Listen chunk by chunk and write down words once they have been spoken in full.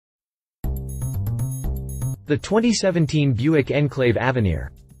The 2017 Buick Enclave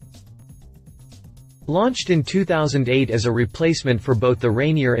Avenir. Launched in 2008 as a replacement for both the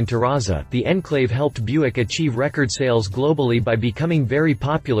Rainier and Terraza, the Enclave helped Buick achieve record sales globally by becoming very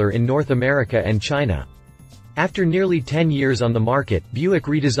popular in North America and China. After nearly 10 years on the market, Buick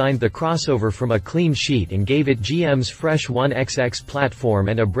redesigned the crossover from a clean sheet and gave it GM's fresh 1XX platform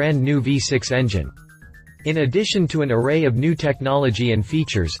and a brand new V6 engine. In addition to an array of new technology and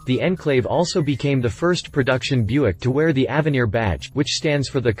features, the Enclave also became the first production Buick to wear the Avenir badge, which stands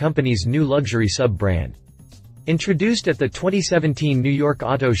for the company's new luxury sub-brand. Introduced at the 2017 New York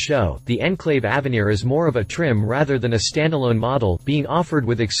Auto Show, the Enclave Avenir is more of a trim rather than a standalone model, being offered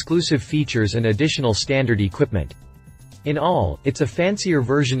with exclusive features and additional standard equipment. In all, it's a fancier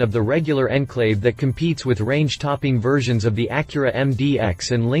version of the regular Enclave that competes with range-topping versions of the Acura MDX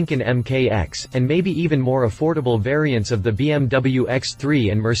and Lincoln MKX, and maybe even more affordable variants of the BMW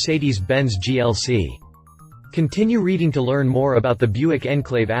X3 and Mercedes-Benz GLC. Continue reading to learn more about the Buick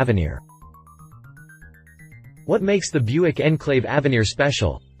Enclave Avenir. What makes the Buick Enclave Avenir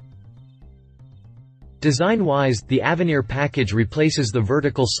special? Design-wise, the Avenir package replaces the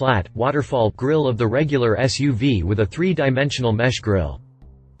vertical slat, waterfall grille of the regular SUV with a three-dimensional mesh grille.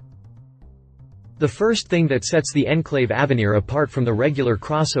 The first thing that sets the Enclave Avenir apart from the regular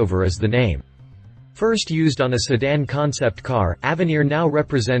crossover is the name. First used on a sedan concept car, Avenir now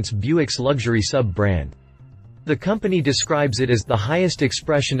represents Buick's luxury sub-brand. The company describes it as the highest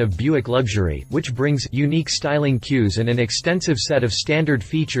expression of Buick luxury, which brings unique styling cues and an extensive set of standard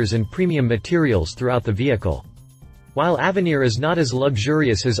features and premium materials throughout the vehicle. While Avenir is not as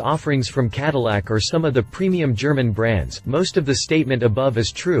luxurious as offerings from Cadillac or some of the premium German brands, most of the statement above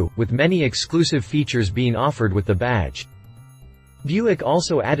is true, with many exclusive features being offered with the badge. Buick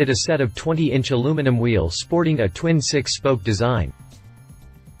also added a set of 20-inch aluminum wheels sporting a twin six-spoke design.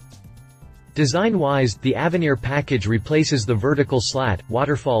 Design-wise, the Avenir package replaces the vertical slat,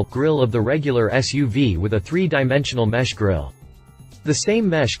 waterfall grille of the regular SUV with a three-dimensional mesh grille. The same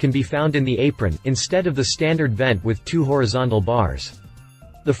mesh can be found in the apron, instead of the standard vent with two horizontal bars.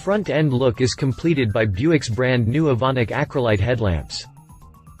 The front-end look is completed by Buick's brand new Avonic acrylite headlamps.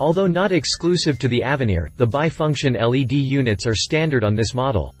 Although not exclusive to the Avenir, the bifunction LED units are standard on this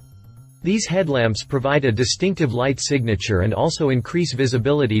model. These headlamps provide a distinctive light signature and also increase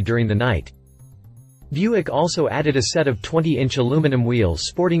visibility during the night. Buick also added a set of 20-inch aluminum wheels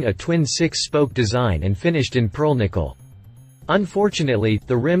sporting a twin six-spoke design and finished in pearl nickel. Unfortunately,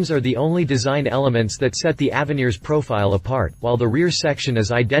 the rims are the only design elements that set the Avenir's profile apart, while the rear section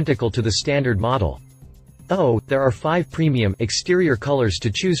is identical to the standard model. Oh, there are 5 premium exterior colors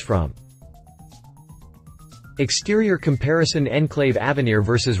to choose from. Exterior comparison: Enclave Avenir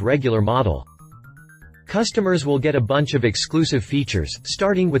versus regular model. Customers will get a bunch of exclusive features,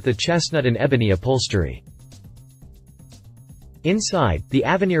 starting with the chestnut and ebony upholstery. Inside, the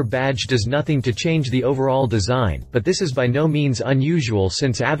Avenir badge does nothing to change the overall design, but this is by no means unusual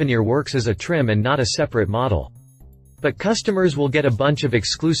since Avenir works as a trim and not a separate model. But customers will get a bunch of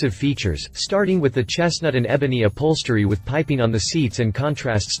exclusive features, starting with the chestnut and ebony upholstery with piping on the seats and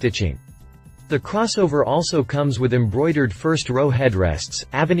contrast stitching. The crossover also comes with embroidered first-row headrests,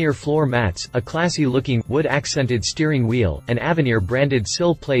 Avenir floor mats, a classy-looking, wood-accented steering wheel, and Avenir-branded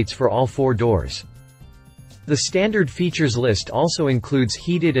sill plates for all 4 doors. The standard features list also includes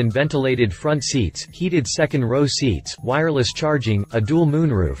heated and ventilated front seats, heated second-row seats, wireless charging, a dual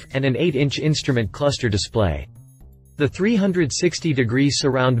moonroof, and an 8-inch instrument cluster display. The 360-degree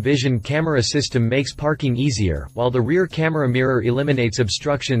surround vision camera system makes parking easier, while the rear camera mirror eliminates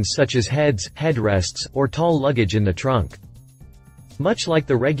obstructions such as heads, headrests, or tall luggage in the trunk. Much like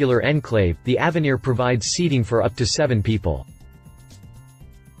the regular Enclave, the Avenir provides seating for up to 7 people.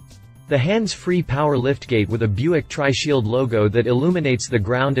 The hands-free power liftgate with a Buick Tri-Shield logo that illuminates the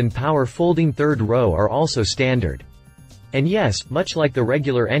ground and power folding third row are also standard. And yes, much like the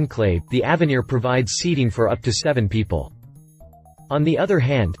regular Enclave, the Avenir provides seating for up to 7 people. On the other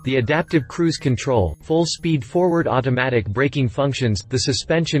hand, the adaptive cruise control, full-speed forward automatic braking functions, the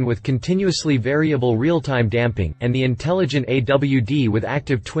suspension with continuously variable real-time damping, and the intelligent AWD with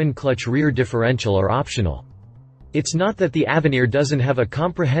active twin-clutch rear differential are optional. It's not that the Avenir doesn't have a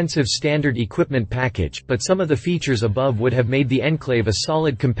comprehensive standard equipment package, but some of the features above would have made the Enclave a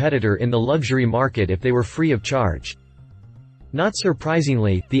solid competitor in the luxury market if they were free of charge. Not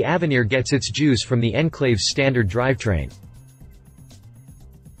surprisingly, the Avenir gets its juice from the Enclave's standard drivetrain.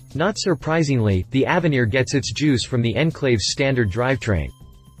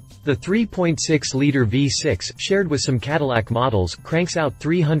 The 3.6-liter V6, shared with some Cadillac models, cranks out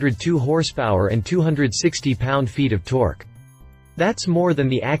 302 horsepower and 260 pound-feet of torque. That's more than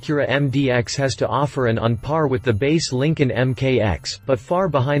the Acura MDX has to offer and on par with the base Lincoln MKX, but far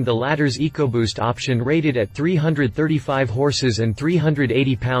behind the latter's EcoBoost option rated at 335 horses and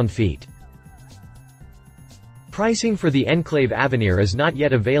 380 pound-feet. Pricing for the Enclave Avenir is not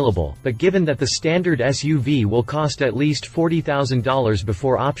yet available, but given that the standard SUV will cost at least $40,000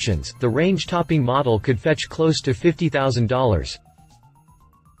 before options, the range-topping model could fetch close to $50,000.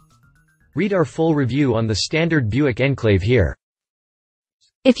 Read our full review on the standard Buick Enclave here.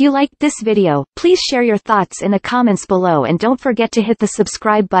 If you liked this video, please share your thoughts in the comments below and don't forget to hit the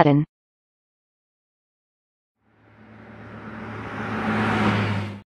subscribe button.